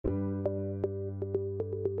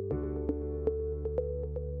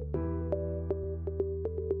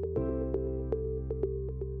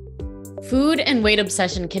Food and weight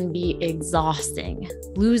obsession can be exhausting.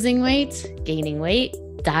 Losing weight, gaining weight,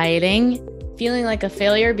 dieting, feeling like a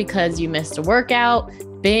failure because you missed a workout,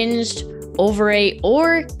 binged, overate,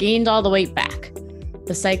 or gained all the weight back.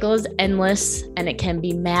 The cycle is endless and it can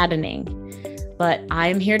be maddening. But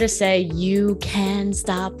I'm here to say you can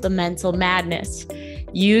stop the mental madness.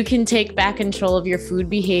 You can take back control of your food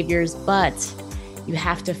behaviors, but you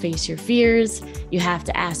have to face your fears, you have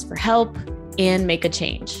to ask for help, and make a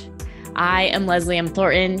change. I am Leslie M.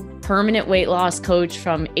 Thornton, permanent weight loss coach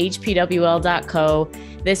from hpwl.co.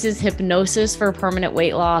 This is Hypnosis for Permanent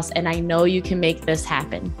Weight Loss, and I know you can make this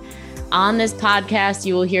happen. On this podcast,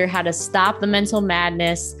 you will hear how to stop the mental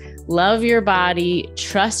madness, love your body,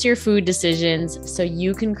 trust your food decisions so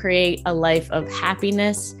you can create a life of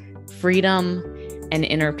happiness, freedom, and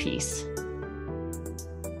inner peace.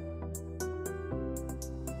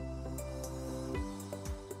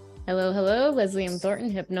 Hello, Leslie M. Thornton,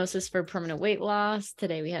 Hypnosis for Permanent Weight Loss.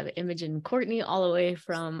 Today we have Imogen Courtney all the way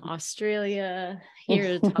from Australia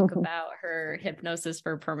here to talk about her Hypnosis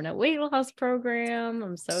for Permanent Weight Loss program.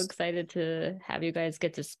 I'm so excited to have you guys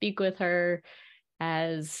get to speak with her,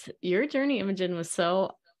 as your journey, Imogen, was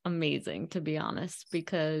so amazing, to be honest,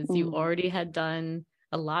 because you already had done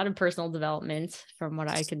a lot of personal development from what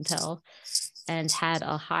I can tell, and had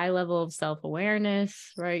a high level of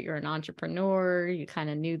self-awareness, right? You're an entrepreneur, you kind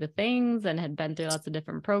of knew the things and had been through lots of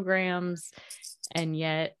different programs. And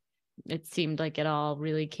yet it seemed like it all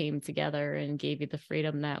really came together and gave you the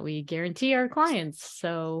freedom that we guarantee our clients.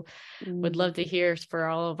 So would love to hear for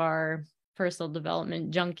all of our personal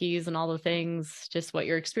development junkies and all the things, just what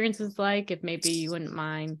your experience was like. If maybe you wouldn't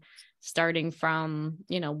mind starting from,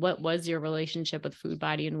 what was your relationship with food,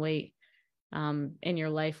 body, and weight in your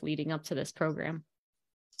life leading up to this program?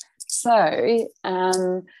 So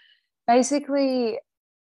basically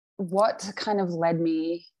what kind of led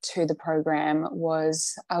me to the program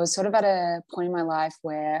was I was sort of at a point in my life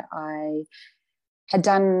where I had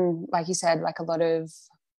done, like you said, like a lot of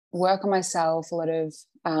work on myself, a lot of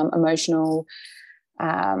emotional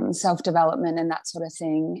self-development and that sort of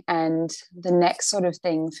thing. And the next sort of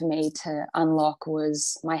thing for me to unlock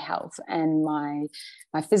was my health and my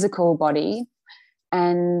physical body.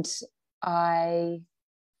 And I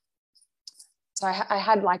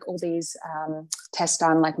had like all these tests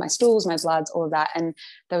done, like my stools, my bloods, all of that. And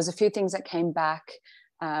there was a few things that came back.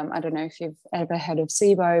 I don't know if you've ever heard of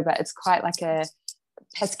SIBO, but it's quite like a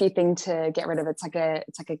pesky thing to get rid of. It's like a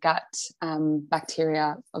gut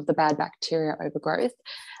bacteria, of the bad bacteria overgrowth.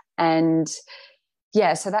 And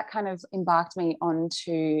yeah, so that kind of embarked me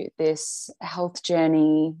onto this health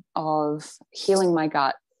journey of healing my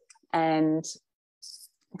gut. And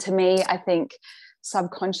to me, I think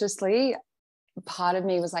subconsciously, part of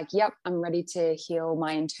me was like, yep, I'm ready to heal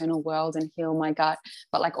my internal world and heal my gut.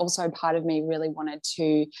 But like also part of me really wanted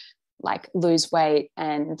to like lose weight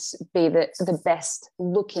and be the best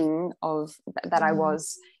looking of that I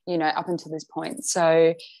was, up until this point.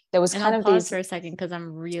 So there was kind of pause for a second, because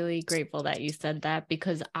I'm really grateful that you said that,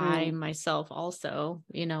 because I myself also,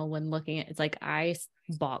 when looking at, it's like I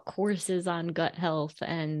bought courses on gut health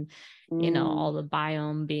and, all the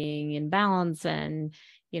biome being in balance and,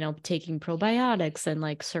 taking probiotics and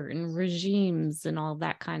like certain regimes and all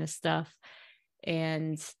that kind of stuff.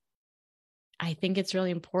 And I think it's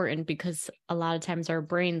really important, because a lot of times our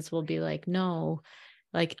brains will be like, no,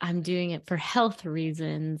 like I'm doing it for health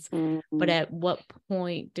reasons. But at what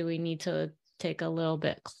point do we need to take a little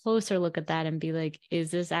bit closer look at that and be like,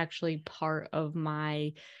 is this actually part of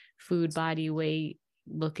my food, body, weight,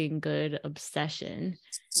 looking good obsession?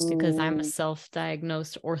 Because I'm a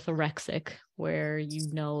self-diagnosed orthorexic, where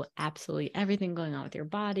absolutely everything going on with your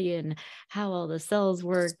body and how all the cells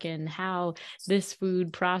work and how this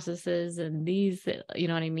food processes and these, you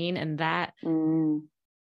know what I mean? And that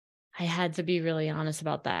I had to be really honest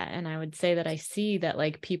about that. And I would say that I see that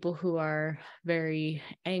like people who are very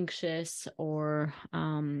anxious or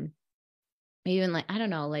even like, I don't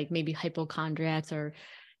know, like maybe hypochondriacs or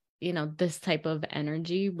this type of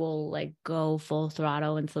energy will like go full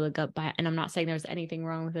throttle into the gut biome. And I'm not saying there's anything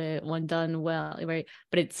wrong with it when done well, right?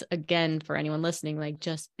 But it's, again, for anyone listening, like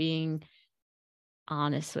just being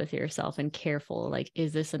honest with yourself and careful. Like,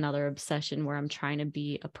 is this another obsession where I'm trying to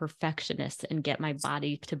be a perfectionist and get my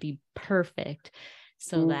body to be perfect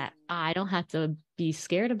so that I don't have to be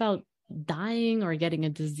scared about dying or getting a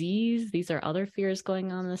disease? These are other fears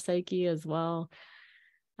going on in the psyche as well,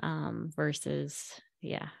 versus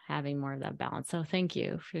having more of that balance. So thank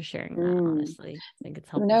you for sharing that. Honestly, I think it's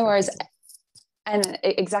helpful. No worries. And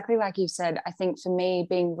exactly like you said, I think for me,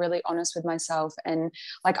 being really honest with myself, and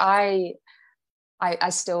like I I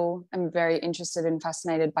still am very interested and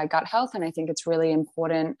fascinated by gut health, and I think it's really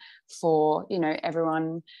important for, you know,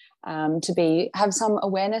 everyone to have some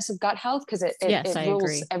awareness of gut health, because it rules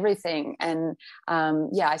agree. everything. And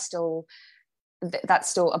I still, that's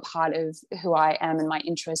still a part of who I am and my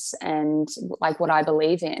interests and like what I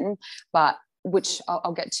believe in, but which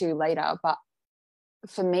I'll get to later. But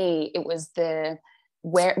for me, it was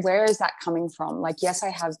where is that coming from? Like, yes, I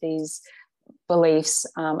have these beliefs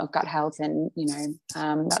of gut health and, you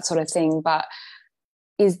know, that sort of thing, but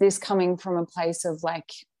is this coming from a place of like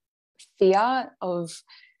fear of,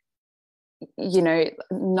 you know,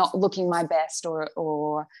 not looking my best,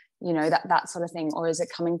 or you know, that sort of thing? Or is it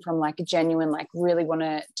coming from like a genuine, like, really want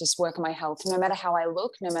to just work on my health, no matter how I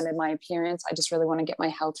look, no matter my appearance, I just really want to get my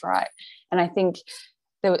health right? And I think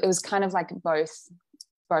it was kind of like both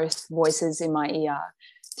voices in my ear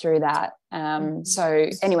through that. So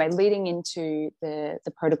anyway, leading into the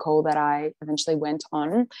protocol that I eventually went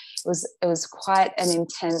on, it was quite an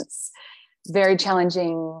intense, very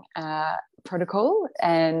challenging protocol,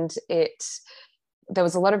 and there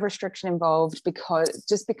was a lot of restriction involved,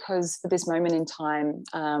 because for this moment in time,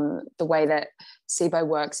 the way that SIBO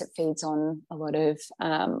works, it feeds on a lot of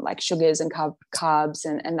like sugars and carbs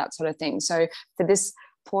and that sort of thing. So for this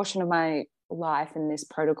portion of my life in this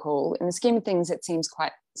protocol, in the scheme of things, it seems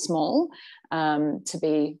quite small to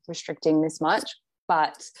be restricting this much,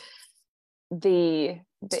 but the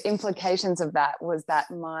implications of that was that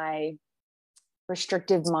my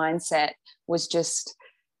restrictive mindset was just,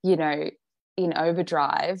 you know, in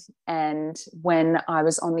overdrive. And when I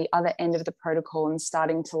was on the other end of the protocol and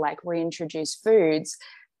starting to like reintroduce foods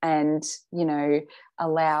and, you know,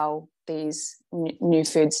 allow these new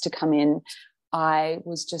foods to come in, I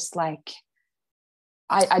was just like,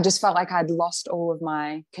 I just felt like I'd lost all of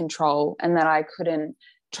my control, and that I couldn't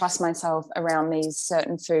trust myself around these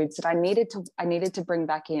certain foods that I needed to bring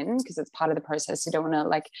back in, because it's part of the process. You don't want to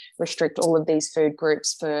like restrict all of these food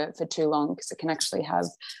groups for too long, because it can actually have,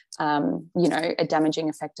 you know, a damaging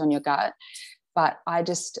effect on your gut. But I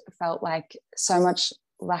just felt like so much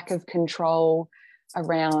lack of control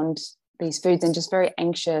around these foods, and just very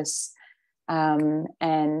anxious. And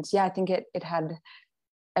yeah, I think it had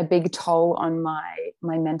a big toll on my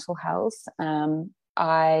mental health.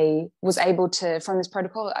 I was able to, from this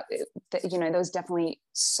protocol, you know, there was definitely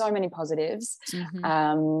so many positives.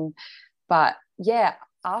 But yeah,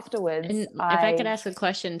 afterwards, and if I could ask a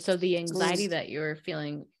question, so the anxiety that you were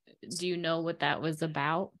feeling, do you know what that was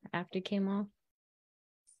about after it came off?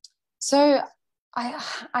 So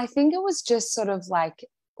I think it was just sort of like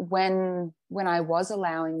when I was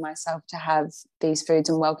allowing myself to have these foods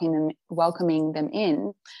and welcoming them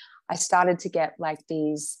in, I started to get like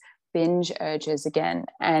these binge urges again.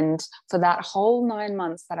 And for that whole 9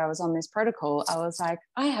 months that I was on this protocol, I was like,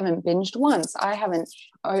 I haven't binged once. I haven't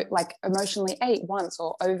like emotionally ate once,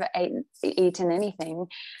 or eaten anything.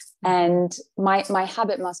 And my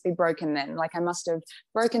habit must be broken then. Like, I must have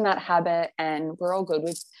broken that habit, and we're all good.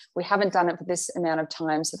 We haven't done it for this amount of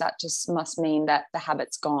time, so that just must mean that the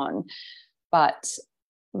habit's gone. But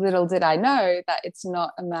little did I know that it's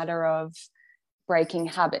not a matter of breaking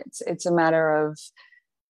habits. It's a matter of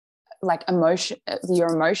like your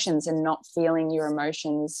emotions, and not feeling your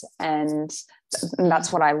emotions. And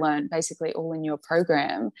that's what I learned basically all in your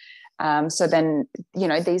program. So then, you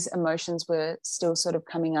know, these emotions were still sort of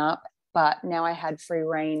coming up, but now I had free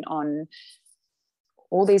reign on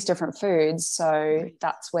all these different foods. So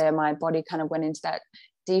that's where my body kind of went into that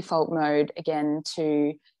default mode again,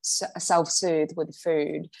 to self-soothe with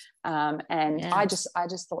food. And I just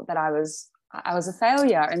thought that I was a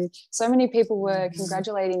failure. And so many people were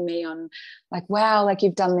congratulating me on like, wow, like,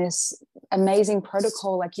 you've done this amazing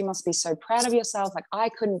protocol. Like, you must be so proud of yourself. Like, I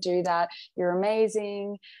couldn't do that. You're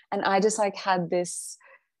amazing. And I just like had this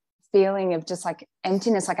feeling of just like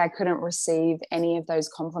emptiness. Like, I couldn't receive any of those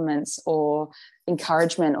compliments or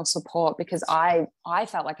encouragement or support, because I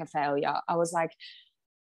felt like a failure. I was like,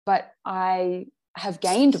 but I have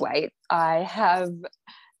gained weight. I have,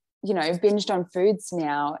 you know, binged on foods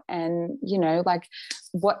now, and, you know, like,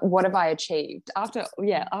 what have I achieved after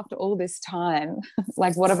all this time?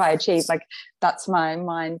 Like, what have I achieved? Like, that's my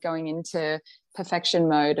mind going into perfection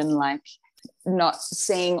mode, and like not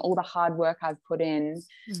seeing all the hard work I've put in,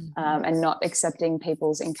 and not accepting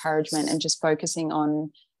people's encouragement, and just focusing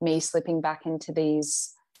on me slipping back into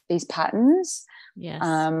these patterns. Yes.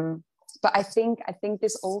 But I think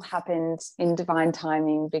this all happened in divine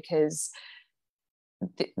timing, because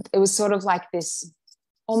it was sort of like this,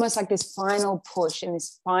 almost like this final push, in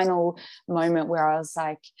this final moment where I was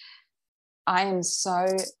like, I am so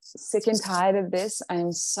sick and tired of this. I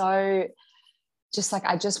am so just like,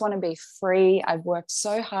 I just want to be free. I've worked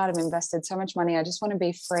so hard. I've invested so much money. I just want to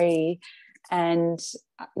be free. And, so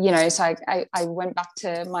I went back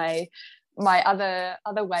to my other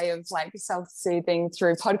way of like self-soothing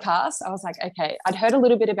through podcasts. I was like, okay, I'd heard a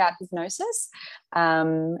little bit about hypnosis,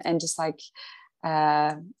 and just like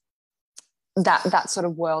that sort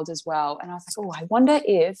of world as well. And I was like, oh, I wonder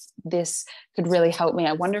if this could really help me.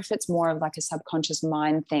 I wonder if it's more of like a subconscious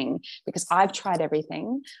mind thing, because I've tried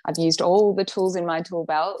everything. I've used all the tools in my tool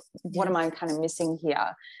belt. What am I kind of missing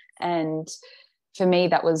here? And for me,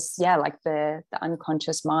 that was, like the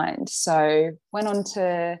unconscious mind. So went on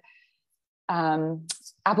to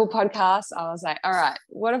Apple Podcasts. I was like, all right,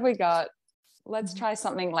 what have we got? Let's try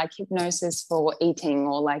something like hypnosis for eating,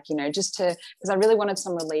 or like, just to, because I really wanted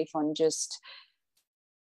some relief on just,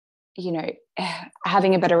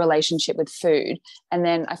 having a better relationship with food. And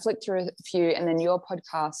then I flicked through a few, and then your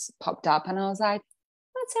podcast popped up, and I was like,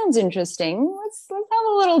 that sounds interesting. Let's have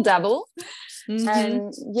a little dabble. Mm-hmm.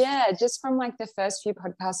 And just from like the first few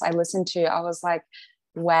podcasts I listened to, I was like,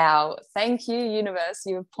 wow, thank you, universe.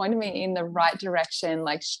 You've pointed me in the right direction,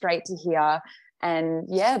 like straight to here. And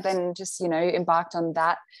then just, embarked on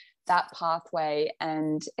that pathway,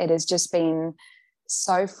 and it has just been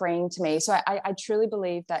so freeing to me. So I truly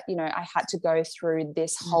believe that, I had to go through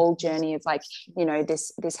this whole journey of like,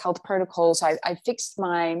 this health protocol. So I fixed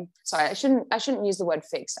I shouldn't use the word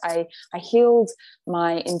fixed. I healed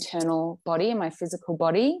my internal body and my physical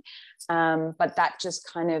body. But that just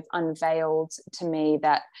kind of unveiled to me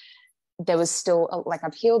that there was still, like,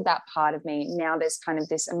 I've healed that part of me. Now there's kind of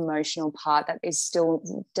this emotional part that is still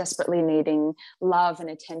desperately needing love and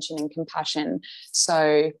attention and compassion.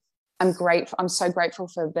 So I'm grateful. I'm so grateful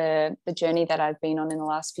for the journey that I've been on in the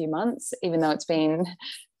last few months, even though it's been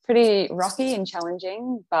pretty rocky and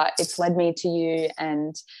challenging, but it's led me to you,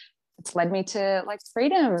 and it's led me to like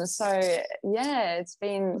freedom. So it's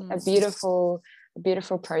been a beautiful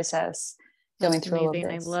process. Going through all of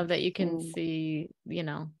this. I love that you can see,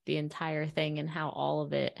 the entire thing and how all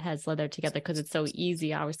of it has leathered together, because it's so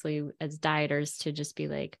easy, obviously, as dieters to just be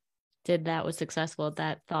like, was successful at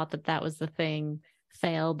that, thought that was the thing,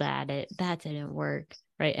 failed at it, that didn't work,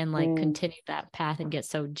 right? And like continue that path and get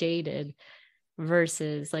so jaded,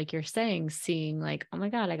 versus like you're saying, seeing like, oh my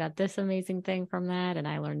God, I got this amazing thing from that, and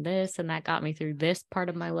I learned this, and that got me through this part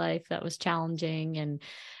of my life that was challenging. And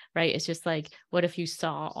right, it's just like, what if you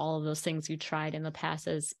saw all of those things you tried in the past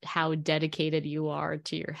as how dedicated you are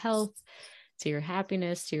to your health, to your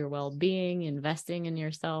happiness, to your well-being, investing in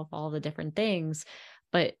yourself, all the different things.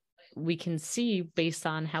 But we can see, based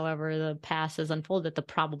on however the past has unfolded, the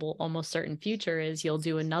probable, almost certain future is you'll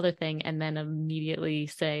do another thing and then immediately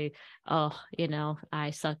say, oh, I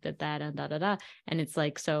sucked at that, and And it's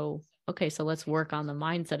like, so, okay, so let's work on the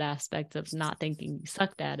mindset aspect of not thinking you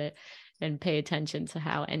sucked at it, and pay attention to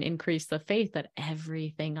how, and increase the faith that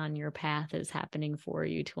everything on your path is happening for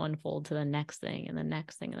you to unfold to the next thing and the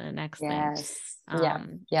next thing and the next thing.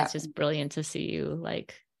 It's just brilliant to see you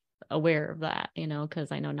like aware of that,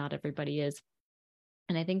 because I know not everybody is.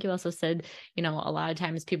 And I think you also said, a lot of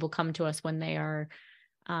times people come to us when they are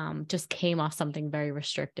just came off something very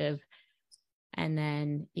restrictive. And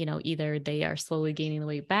then, either they are slowly gaining the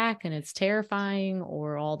weight back and it's terrifying,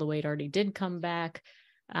 or all the weight already did come back.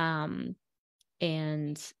 And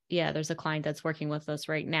there's a client that's working with us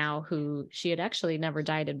right now who, she had actually never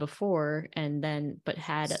dieted before, but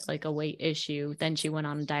had like a weight issue. Then she went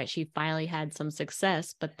on a diet. She finally had some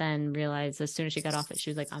success, but then realized as soon as she got off it, she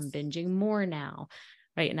was like, I'm binging more now.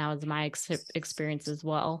 Right. And that was my experience as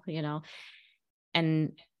well,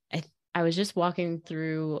 and I was just walking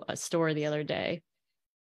through a store the other day.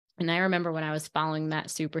 And I remember when I was following that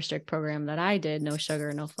super strict program that I did, no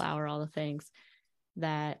sugar, no flour, all the things,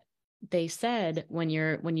 that they said, when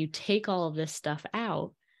you take all of this stuff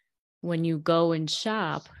out, when you go and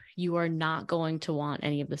shop, you are not going to want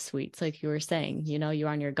any of the sweets. Like you were saying, you're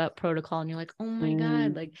on your gut protocol and you're like, oh my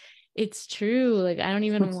God, like it's true. Like, I don't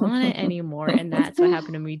even want it anymore. And that's what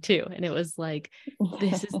happened to me too. And it was like,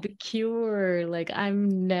 this is the cure. Like,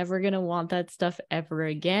 I'm never going to want that stuff ever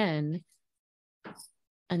again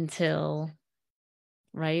until,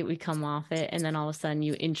 right, we come off it. And then all of a sudden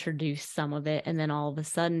you introduce some of it. And then all of a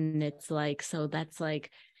sudden it's like, so that's like,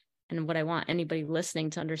 and what I want anybody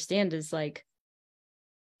listening to understand is like,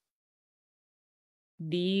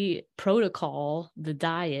 the protocol, the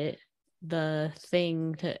diet, the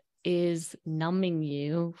thing that is numbing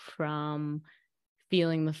you from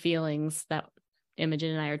feeling the feelings that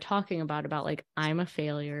Imogen and I are talking about like, I'm a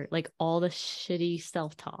failure, like all the shitty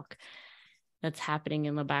self-talk that's happening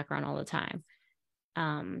in the background all the time.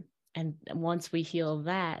 And once we heal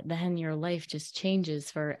that, then your life just changes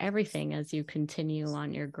for everything as you continue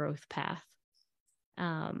on your growth path.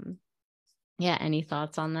 Yeah. Any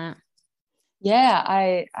thoughts on that? Yeah,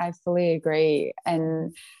 I fully agree.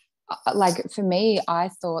 And like for me, I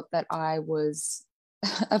thought that I was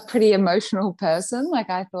a pretty emotional person. Like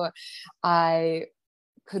I thought I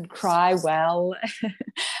could cry well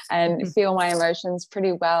and feel my emotions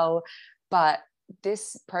pretty well. But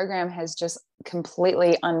this program has just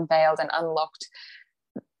completely unveiled and unlocked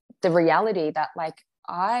the reality that like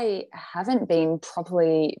I haven't been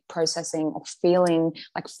properly processing or feeling,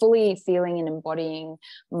 like fully feeling and embodying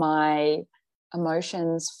my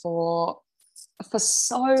emotions for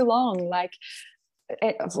so long. Like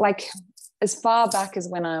as far back as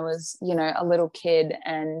when I was, you know, a little kid,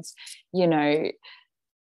 and you know,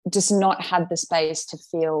 just not had the space to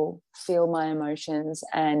feel my emotions.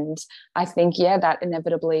 And I think, yeah, that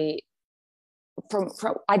inevitably from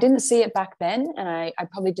I didn't see it back then, and I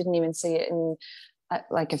probably didn't even see it in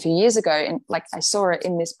like a few years ago, and like I saw it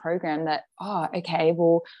in this program that, oh, okay,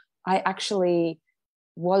 well, I actually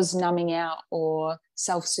was numbing out or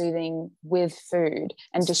self-soothing with food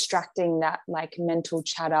and distracting that like mental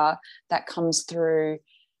chatter that comes through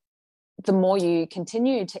the more you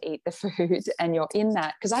continue to eat the food and you're in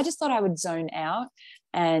that. Because I just thought I would zone out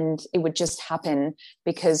and it would just happen,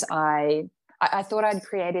 because I thought I'd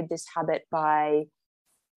created this habit by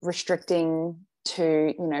restricting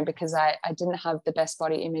to, you know, because I didn't have the best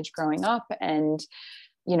body image growing up, and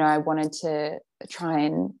you know, I wanted to try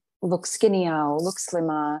and look skinnier or look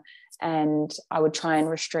slimmer, and I would try and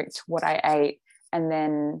restrict what I ate, and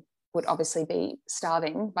then would obviously be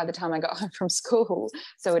starving by the time I got home from school.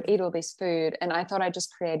 So I'd eat all this food, and I thought I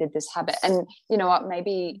just created this habit. And you know what,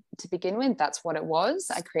 maybe to begin with, that's what it was.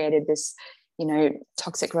 I created this, you know,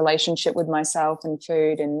 toxic relationship with myself and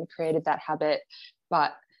food, and created that habit.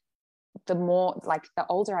 But the more, like, the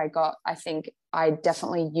older I got, I think I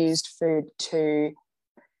definitely used food to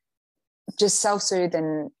just self-soothe.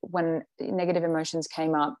 And when negative emotions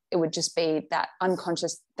came up, it would just be that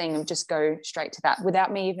unconscious thing of just go straight to that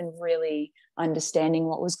without me even really understanding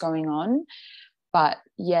what was going on. But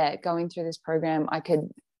yeah, going through this program, I could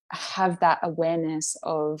have that awareness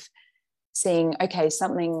of seeing, okay,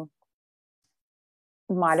 something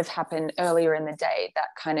might have happened earlier in the day that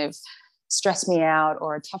kind of stressed me out,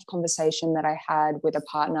 or a tough conversation that I had with a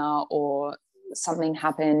partner, or something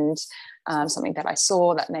happened, something that I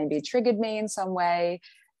saw that maybe triggered me in some way.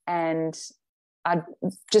 And I'd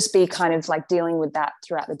just be kind of like dealing with that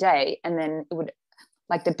throughout the day. And then it would,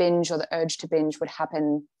 like, the binge or the urge to binge would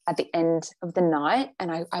happen at the end of the night.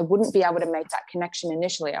 And I wouldn't be able to make that connection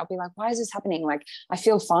initially. I'll be like, why is this happening? Like, I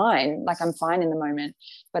feel fine. Like, I'm fine in the moment.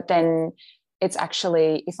 But then it's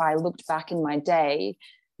actually, if I looked back in my day,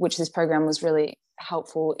 which this program was really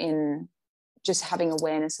helpful in, just having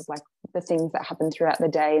awareness of like the things that happen throughout the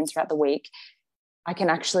day and throughout the week, I can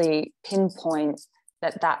actually pinpoint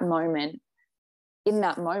that moment, in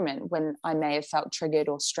that moment when I may have felt triggered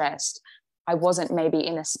or stressed, I wasn't maybe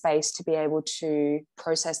in a space to be able to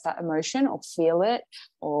process that emotion or feel it,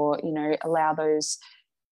 or, you know, allow those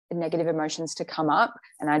negative emotions to come up.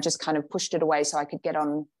 And I just kind of pushed it away so I could get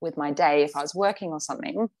on with my day if I was working or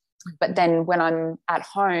something. But then when I'm at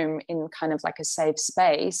home in kind of like a safe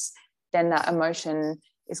space, then that emotion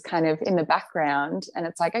is kind of in the background, and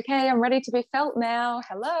it's like, okay, I'm ready to be felt now.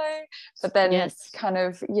 Hello. But then Yes. kind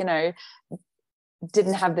of, you know,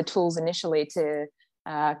 didn't have the tools initially to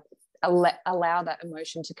allow that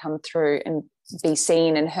emotion to come through and be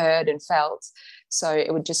seen and heard and felt. So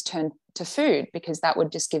it would just turn to food, because that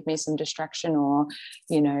would just give me some distraction, or,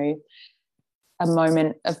 you know, a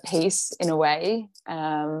moment of peace in a way.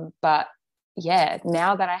 But yeah,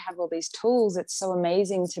 now that I have all these tools, it's so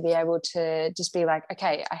amazing to be able to just be like,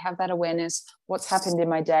 okay, I have that awareness. What's happened in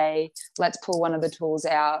my day? Let's pull one of the tools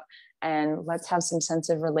out and let's have some sense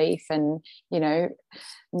of relief. And, you know,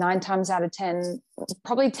 9 times out of 10,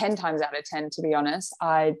 probably 10 times out of 10, to be honest,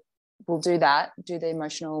 I will do the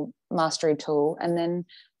emotional mastery tool. And then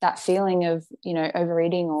that feeling of, you know,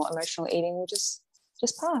 overeating or emotional eating will just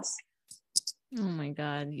pass. Oh my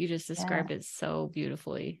God, you just described it so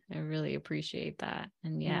beautifully. I really appreciate that.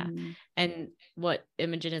 And yeah. And what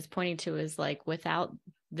Imogen is pointing to is like, without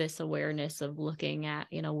this awareness of looking at,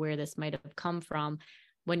 you know, where this might have come from,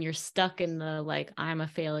 when you're stuck in the, like, I'm a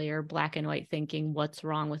failure, black and white thinking, what's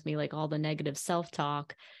wrong with me? Like all the negative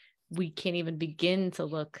self-talk, we can't even begin to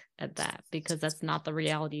look at that, because that's not the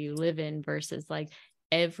reality you live in, versus like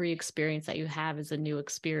every experience that you have is a new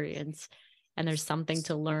experience. And there's something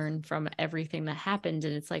to learn from everything that happened.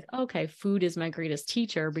 And it's like, okay, food is my greatest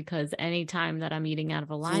teacher, because anytime that I'm eating out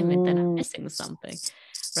of alignment, then I'm missing something.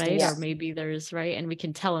 right? Yeah. Or maybe there's, right. And we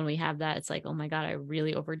can tell when we have that, it's like, oh my God, I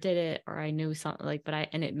really overdid it. Or I knew something like,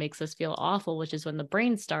 and it makes us feel awful, which is when the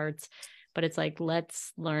brain starts. But it's like,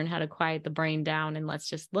 let's learn how to quiet the brain down and let's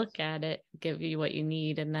just look at it, give you what you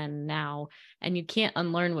need. And then now, and you can't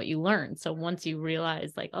unlearn what you learned. So once you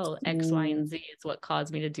realize like, oh, X, Y, and Z is what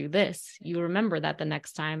caused me to do this, you remember that the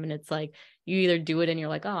next time. And it's like, you either do it and you're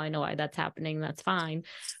like, oh, I know why that's happening. That's fine.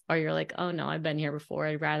 Or you're like, oh no, I've been here before.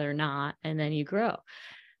 I'd rather not. And then you grow,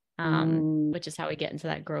 which is how we get into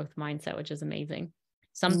that growth mindset, which is amazing.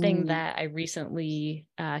 Something that I recently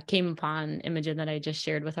came upon, Imogen, that I just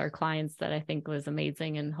shared with our clients that I think was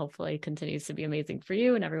amazing and hopefully continues to be amazing for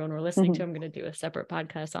you and everyone we're listening to. I'm going to do a separate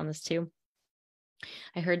podcast on this too.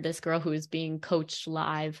 I heard this girl who is being coached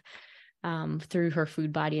live through her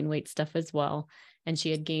food, body, and weight stuff as well. And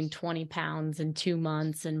she had gained 20 pounds in 2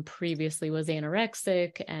 months and previously was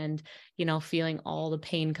anorexic and, you know, feeling all the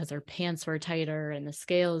pain because her pants were tighter and the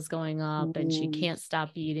scale is going up and she can't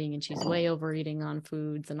stop eating and she's way overeating on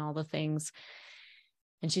foods and all the things.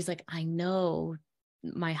 And she's like, I know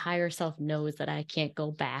my higher self knows that I can't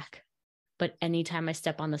go back. But anytime I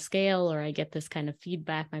step on the scale or I get this kind of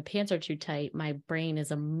feedback, my pants are too tight, my brain is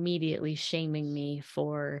immediately shaming me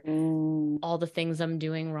for all the things I'm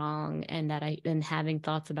doing wrong and having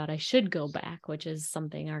thoughts about I should go back, which is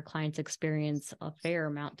something our clients experience a fair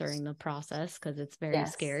amount during the process because it's very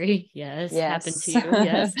scary. Yes. Happened to you.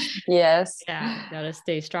 Yes. Yes. Yeah. Gotta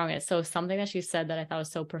stay strong. So something that she said that I thought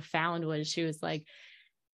was so profound was she was like,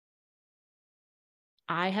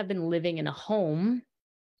 I have been living in a home.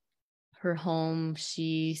 Her home,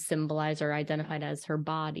 she symbolized or identified as her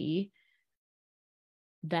body,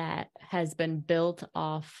 that has been built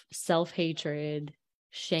off self-hatred,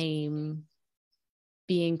 shame,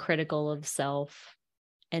 being critical of self.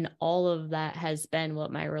 And all of that has been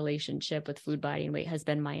what my relationship with food, body, and weight has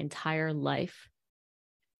been my entire life.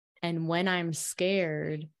 And when I'm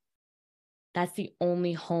scared, that's the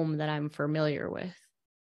only home that I'm familiar with.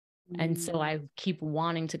 And so I keep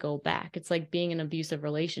wanting to go back. It's like being in an abusive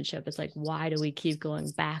relationship. It's like, why do we keep going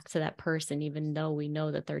back to that person, even though we know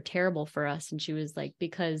that they're terrible for us? And she was like,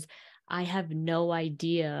 because I have no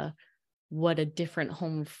idea what a different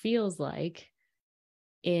home feels like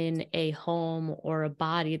in a home or a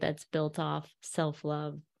body that's built off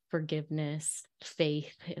self-love, forgiveness,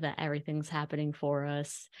 faith that everything's happening for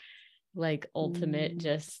us, like ultimate,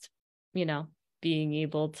 just, you know, being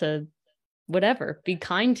able to whatever, be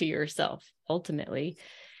kind to yourself ultimately.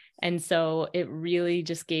 And so it really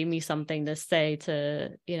just gave me something to say to,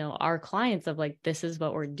 you know, our clients of like, this is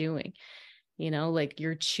what we're doing, you know, like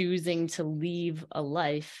you're choosing to leave a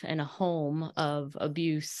life and a home of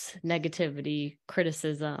abuse, negativity,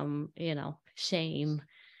 criticism, you know, shame,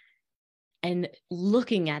 and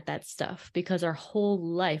looking at that stuff, because our whole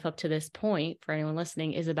life up to this point, for anyone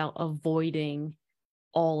listening, is about avoiding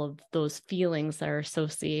all of those feelings that are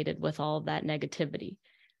associated with all of that negativity.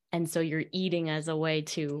 And so you're eating as a way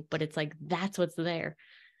to, but it's like, that's what's there.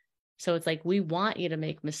 So it's like, we want you to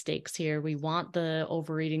make mistakes here. We want the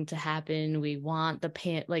overeating to happen. We want the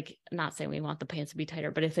pants, like, not saying we want the pants to be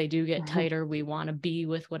tighter, but if they do get tighter, we want to be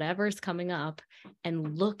with whatever's coming up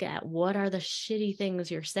and look at what are the shitty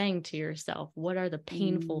things you're saying to yourself? What are the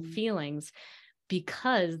painful feelings?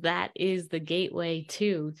 Because that is the gateway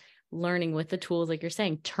to learning with the tools, like you're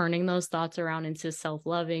saying, turning those thoughts around into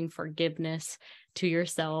self-loving forgiveness to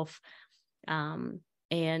yourself.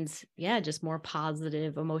 And yeah, just more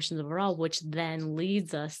positive emotions overall, which then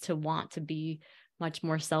leads us to want to be much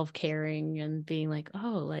more self-caring and being like,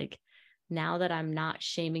 oh, like now that I'm not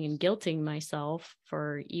shaming and guilting myself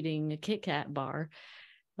for eating a Kit Kat bar,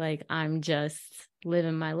 like I'm just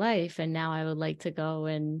living my life. And now I would like to go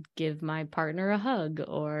and give my partner a hug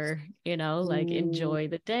or, you know, like enjoy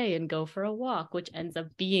the day and go for a walk, which ends up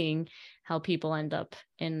being how people end up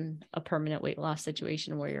in a permanent weight loss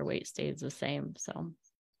situation where your weight stays the same. So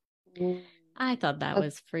I thought that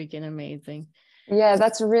was freaking amazing. Yeah,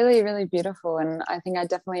 that's really, really beautiful. And I think I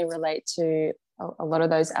definitely relate to a lot of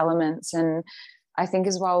those elements. And I think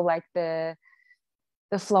as well, like the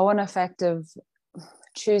flow on effect of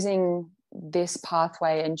choosing this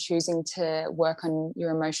pathway and choosing to work on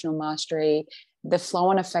your emotional mastery, the flow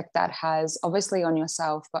on effect that has obviously on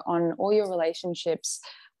yourself, but on all your relationships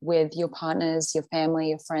with your partners, your family,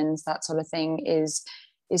 your friends, that sort of thing is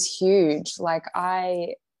huge. Like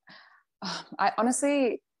I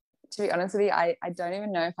honestly, to be honest with you, I don't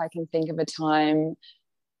even know if I can think of a time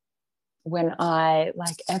when I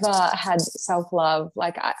like ever had self-love.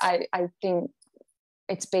 Like I think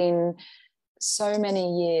it's been so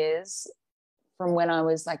many years from when I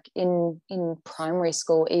was like in primary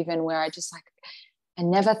school, even, where I just like I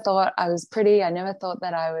never thought I was pretty. I never thought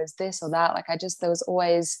that I was this or that. Like there was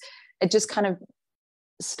always, it just kind of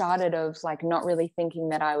started of like not really thinking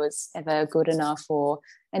that I was ever good enough or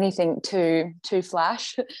anything too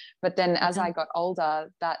flash. But then as I got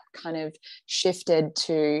older, that kind of shifted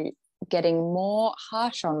to getting more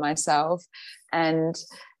harsh on myself and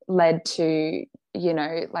led to, you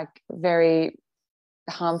know, like very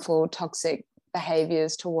harmful, toxic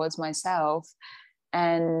behaviors towards myself.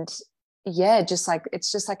 And yeah, just like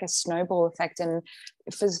it's just like a snowball effect. And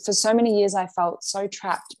for so many years I felt so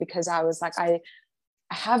trapped because I was like, I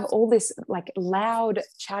have all this like loud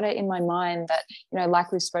chatter in my mind that, you know,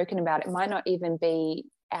 like we've spoken about, it might not even be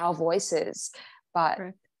our voices, but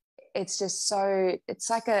right. It's just so, it's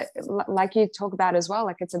like you talk about as well,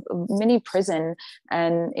 like it's a mini prison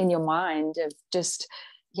and in your mind of just,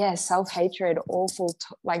 yeah, self-hatred, awful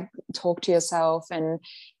like talk to yourself, and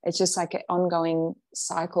it's just like an ongoing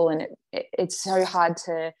cycle, and it's so hard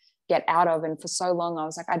to get out of. And for so long I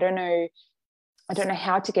was like, I don't know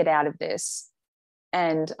how to get out of this,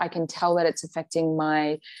 and I can tell that it's affecting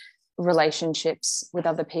my relationships with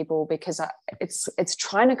other people because it's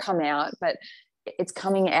trying to come out, but it's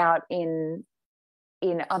coming out in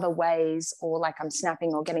other ways, or like I'm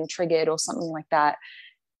snapping or getting triggered or something like that,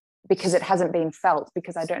 because it hasn't been felt,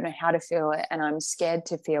 because I don't know how to feel it and I'm scared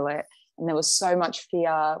to feel it. And there was so much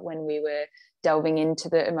fear when we were delving into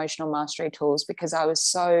the emotional mastery tools, because I was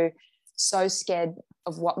so scared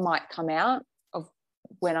of what might come out of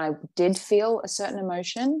when I did feel a certain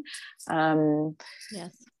emotion.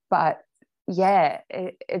 Yes. But yeah,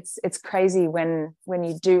 it's crazy when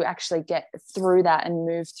you do actually get through that and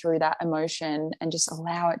move through that emotion and just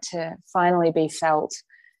allow it to finally be felt,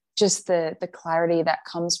 just the clarity that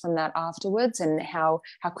comes from that afterwards, and how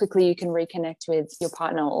quickly you can reconnect with your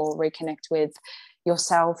partner or reconnect with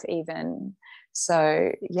yourself even.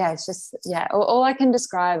 So yeah, it's just, yeah, all I can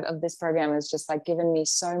describe of this program is just like given me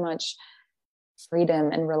so much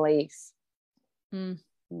freedom and relief.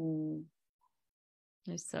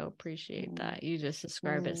 I so appreciate that. You just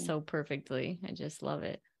described it so perfectly. I just love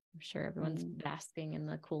it. I'm sure everyone's basking in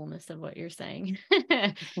the coolness of what you're saying.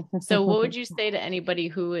 So what would you say to anybody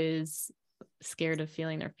who is scared of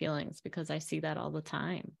feeling their feelings? Because I see that all the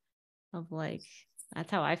time of like, that's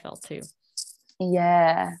how I felt too.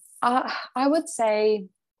 Yeah. I would say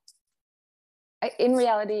in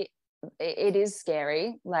reality, it is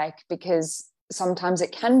scary, like, because sometimes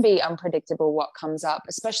it can be unpredictable what comes up,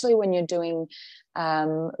 especially when you're doing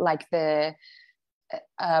like the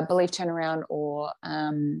belief turnaround or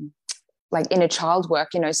like inner child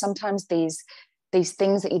work. You know, sometimes these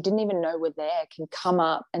things that you didn't even know were there can come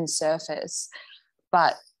up and surface,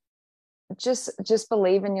 but just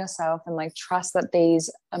believe in yourself and like trust that these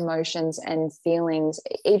emotions and feelings,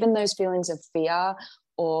 even those feelings of fear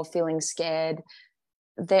or feeling scared,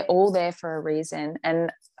 they're all there for a reason.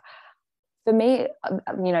 And for me,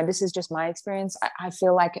 you know, this is just my experience. I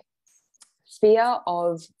feel like fear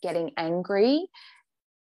of getting angry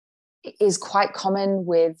is quite common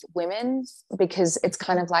with women, because it's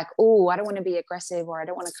kind of like, oh, I don't want to be aggressive, or I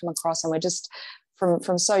don't want to come across. And we're just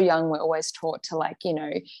from so young, we're always taught to, like, you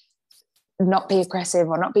know, not be aggressive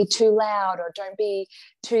or not be too loud or don't be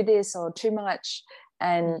too this or too much.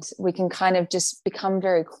 And we can kind of just become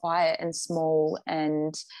very quiet and small,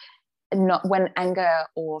 and not when anger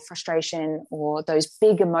or frustration or those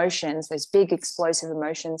big emotions, those big explosive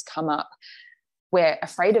emotions come up, we're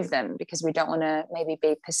afraid of them because we don't want to maybe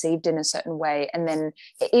be perceived in a certain way. And then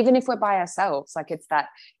even if we're by ourselves, like it's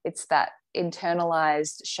that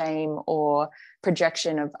internalized shame or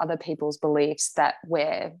projection of other people's beliefs that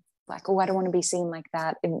we're like, oh, I don't want to be seen like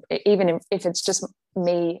that, even if it's just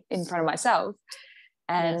me in front of myself.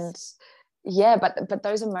 And yes. Yeah, but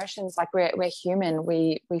those emotions, like we're human,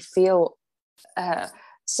 we feel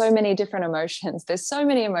so many different emotions. There's so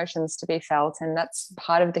many emotions to be felt, and that's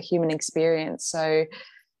part of the human experience. So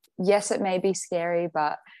yes, it may be scary,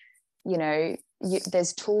 but you know,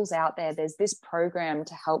 there's tools out there. There's this program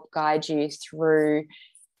to help guide you through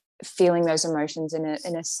feeling those emotions in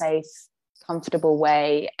a safe, comfortable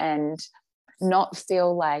way, and not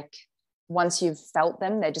feel like once you've felt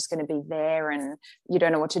them, they're just going to be there and you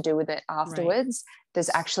don't know what to do with it afterwards. Right. There's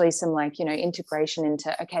actually some, like, you know, integration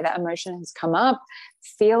into, okay, that emotion has come up,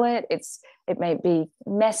 feel it. It may be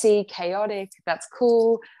messy, chaotic, that's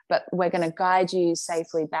cool, but we're going to guide you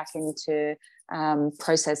safely back into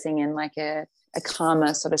processing in like a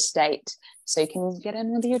calmer sort of state, so you can get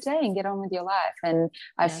on with your day and get on with your life. And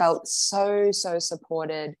I felt so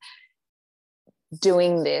supported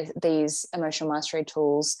doing these emotional mastery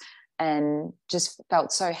tools. and just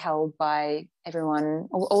felt so held by everyone,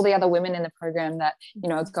 all the other women in the program that, you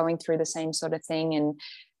know, are going through the same sort of thing and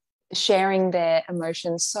sharing their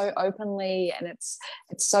emotions so openly. And it's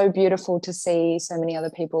so beautiful to see so many other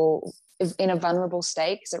people in a vulnerable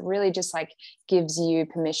state, because it really just like gives you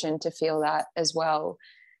permission to feel that as well.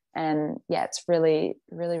 And yeah, it's really,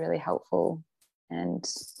 really, really helpful. And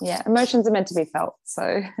yeah, emotions are meant to be felt.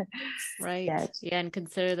 So right. Yeah. And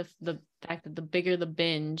consider the fact that the bigger the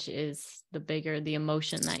binge is, the bigger the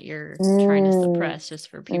emotion that you're trying to suppress, just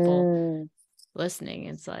for people listening.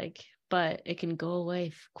 It's like, but it can go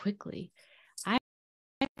away quickly. I'm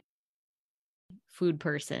a food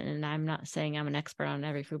person, and I'm not saying I'm an expert on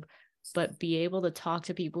every food, but be able to talk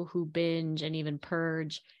to people who binge and even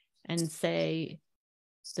purge and say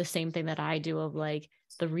the same thing that I do, of like,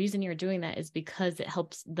 the reason you're doing that is because it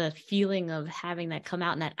helps the feeling of having that come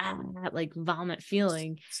out, and that like vomit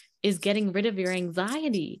feeling is getting rid of your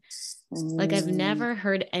anxiety. Like, I've never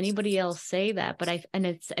heard anybody else say that, but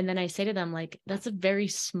and then I say to them, like, that's a very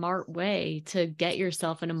smart way to get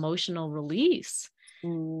yourself an emotional release,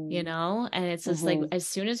 you know? And it's just like, as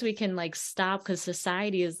soon as we can like stop, because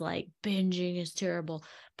society is like, binging is terrible,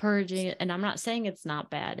 purging, and I'm not saying it's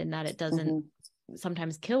not bad and that it doesn't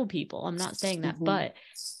sometimes kill people. I'm not saying that, but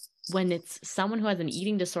when it's someone who has an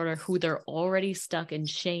eating disorder, who they're already stuck in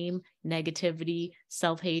shame, negativity,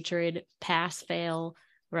 self-hatred, pass fail,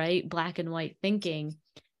 right, black and white thinking,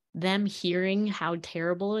 them hearing how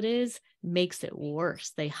terrible it is makes it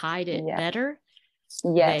worse. They hide it better.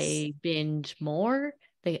 They binge more,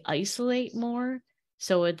 they isolate more.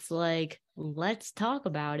 So it's like, let's talk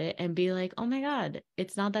about it and be like, oh my God,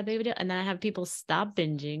 it's not that big of a deal. And then I have people stop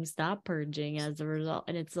binging, stop purging as a result.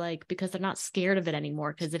 And it's like, because they're not scared of it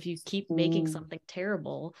anymore. Because if you keep making something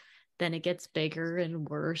terrible, then it gets bigger and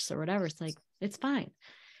worse or whatever. It's like, it's fine.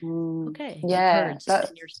 Okay. Yeah. You purged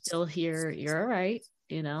and you're still here. You're all right,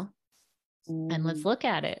 you know? And let's look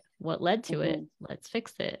at it. What led to it? Let's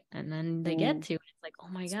fix it. And then they get to it. It's like, oh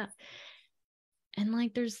my God. And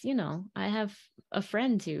like, there's, you know, I have a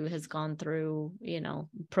friend who has gone through, you know,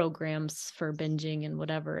 programs for binging and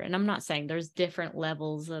whatever. And I'm not saying there's different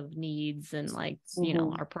levels of needs, and like, you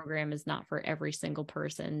know, our program is not for every single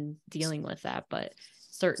person dealing with that, but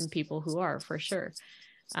certain people who are, for sure.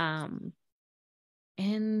 And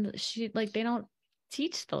she, like, they don't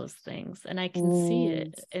teach those things, and I can see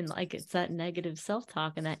it. And like, it's that negative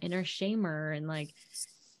self-talk and that inner shamer, and like,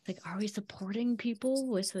 are we supporting people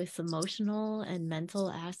with this emotional and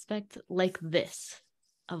mental aspect like this,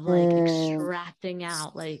 of like extracting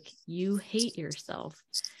out, like, you hate yourself?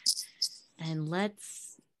 And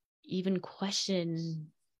let's even question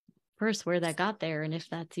first where that got there, and if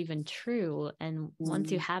that's even true. And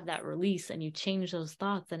once you have that release and you change those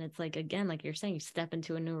thoughts, and it's like, again, like you're saying, you step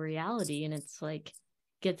into a new reality, and it's like,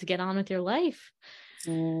 get on with your life.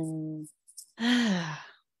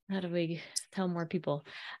 How do we tell more people?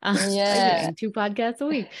 By doing 2 podcasts a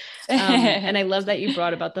week. And I love that you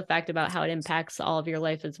brought about the fact about how it impacts all of your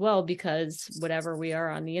life as well, because whatever we are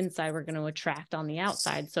on the inside, we're going to attract on the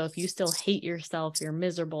outside. So if you still hate yourself, you're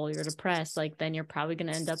miserable, you're depressed, like, then you're probably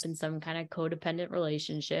going to end up in some kind of codependent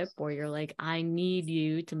relationship where you're like, I need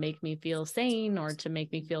you to make me feel sane, or to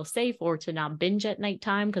make me feel safe, or to not binge at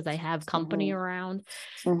nighttime because I have company around,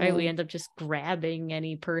 right? We end up just grabbing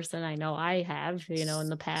any person. I know I have, you know, in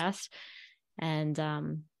the past. And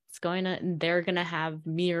they're going to have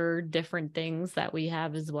mirror different things that we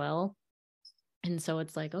have as well. And so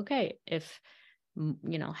it's like, okay, if,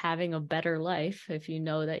 you know, having a better life, if you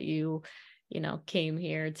know that you know, came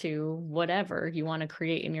here to whatever you want to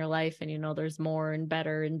create in your life, and you know, there's more and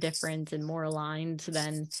better and different and more aligned,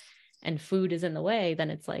 then, and food is in the way, then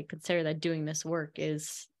it's like, consider that doing this work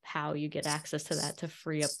is how you get access to that, to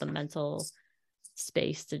free up the mental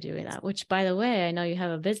space to doing that. Which, by the way, I know you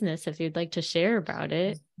have a business, if you'd like to share about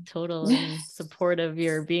it. Total in support of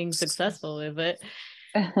your being successful with it.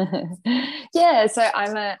 Yeah, so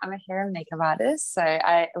I'm a hair and makeup artist. So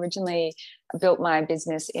I originally built my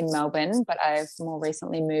business in Melbourne, but I've more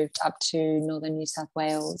recently moved up to northern New South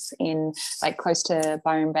Wales, in like close to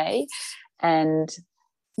Byron Bay. And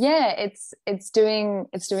yeah, it's doing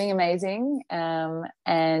amazing.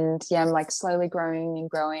 And yeah, I'm like slowly growing and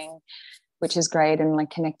growing, which is great, and like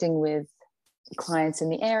connecting with clients in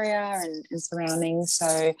the area and surroundings.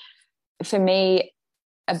 So for me,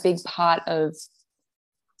 a big part of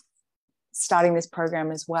starting this program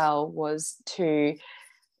as well was to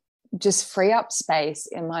just free up space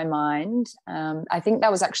in my mind. I think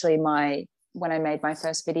that was actually when I made my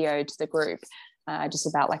first video to the group, just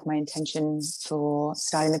about like my intention for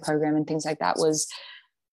starting the program and things like that, was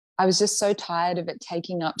I was just so tired of it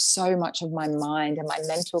taking up so much of my mind and my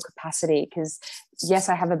mental capacity, because yes,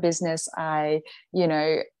 I have a business. I, you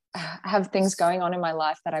know, have things going on in my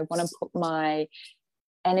life that I want to put my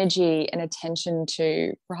energy and attention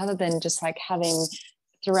to, rather than just like having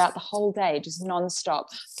throughout the whole day, just nonstop.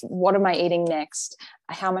 What am I eating next?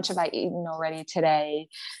 How much have I eaten already today?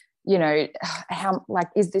 You know, how, like,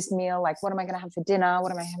 is this meal, like, what am I going to have for dinner?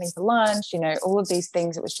 What am I having for lunch? You know, all of these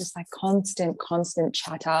things. It was just like constant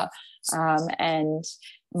chatter. And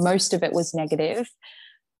most of it was negative.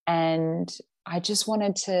 And I just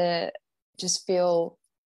wanted to just feel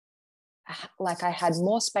like I had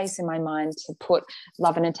more space in my mind to put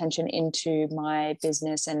love and attention into my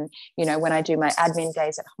business. And, you know, when I do my admin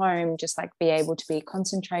days at home, just like be able to be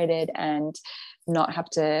concentrated and not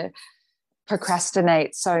have to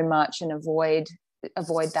procrastinate so much and avoid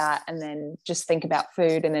that, and then just think about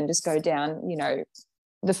food and then just go down, you know,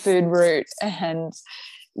 the food route. And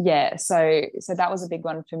yeah, so that was a big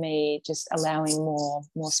one for me, just allowing more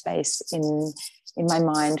space in my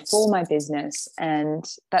mind for my business. And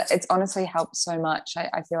that it's honestly helped so much.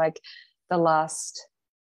 I feel like the last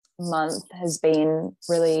month has been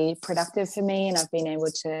really productive for me, and I've been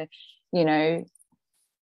able to, you know,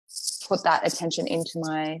 put that attention into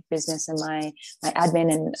my business and my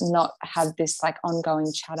admin, and not have this like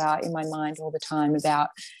ongoing chatter in my mind all the time about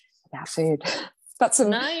food. Got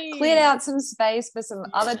some cleared out some space for some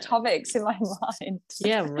other topics in my mind.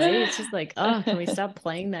 Yeah, right. It's just like, oh, can we stop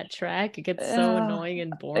playing that track? It gets so annoying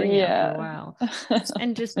and boring after a while,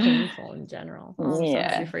 and just painful in general. Oh,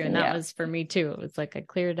 so for you. And that was for me too. It was like I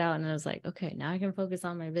cleared it out, and I was like, okay, now I can focus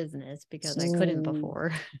on my business, because I couldn't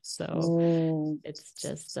before. So it's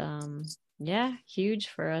just huge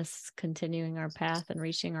for us continuing our path and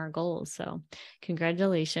reaching our goals. So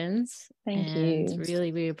congratulations. Thank you.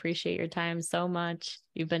 Really, we appreciate your time so much.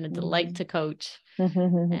 You've been a delight to coach,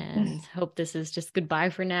 and hope this is just goodbye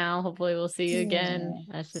for now. Hopefully we'll see you again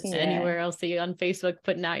anywhere. I'll see you on Facebook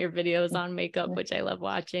putting out your videos on makeup, which I love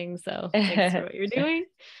watching. So thanks for what you're doing.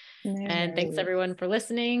 And thanks everyone for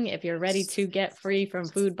listening. If you're ready to get free from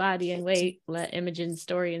food, body, and weight, let Imogen's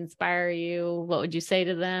story inspire you. What would you say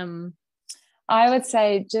to them? I would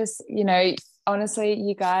say just, you know, honestly,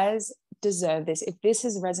 you guys deserve this. If this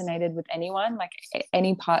has resonated with anyone, like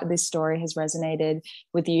any part of this story has resonated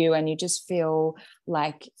with you, and you just feel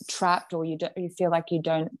like trapped, or you feel like you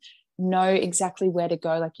don't know exactly where to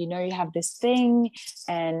go, like, you know, you have this thing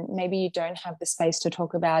and maybe you don't have the space to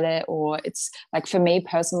talk about it, or it's like, for me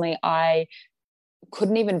personally, I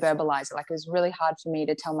couldn't even verbalize it. Like, it was really hard for me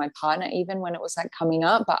to tell my partner, even when it was like coming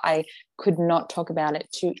up, but I could not talk about it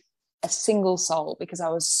to a single soul, because I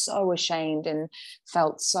was so ashamed and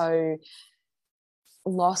felt so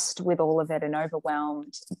lost with all of it and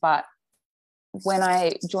overwhelmed. But when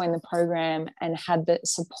I joined the program and had the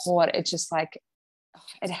support, it just like,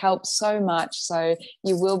 it helped so much. So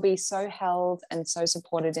you will be so held and so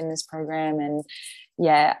supported in this program. And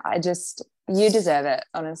yeah, you deserve it.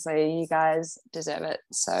 Honestly, you guys deserve it.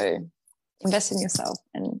 So invest in yourself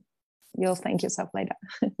and you'll thank yourself later.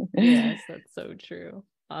 Yes, that's so true.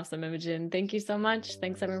 Awesome, Imogen. Thank you so much.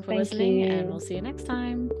 Thanks everyone for listening, and we'll see you next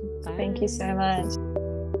time. Bye. Thank you so much.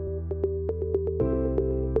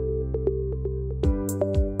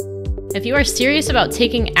 If you are serious about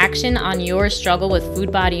taking action on your struggle with food,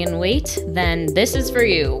 body, and weight, then this is for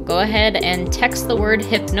you. Go ahead and text the word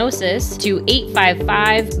hypnosis to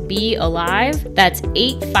 855-BE-ALIVE. That's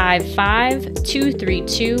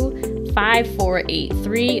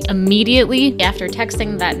 855-232-5483. Immediately after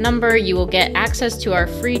texting that number, you will get access to our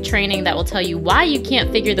free training that will tell you why you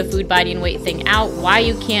can't figure the food, body, and weight thing out, why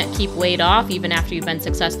you can't keep weight off even after you've been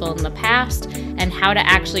successful in the past, and how to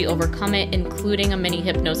actually overcome it, including a mini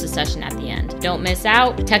hypnosis session at the end. Don't miss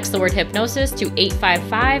out. Text the word hypnosis to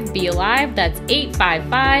 855-BE-ALIVE. That's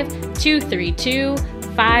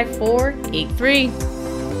 855-232-5483.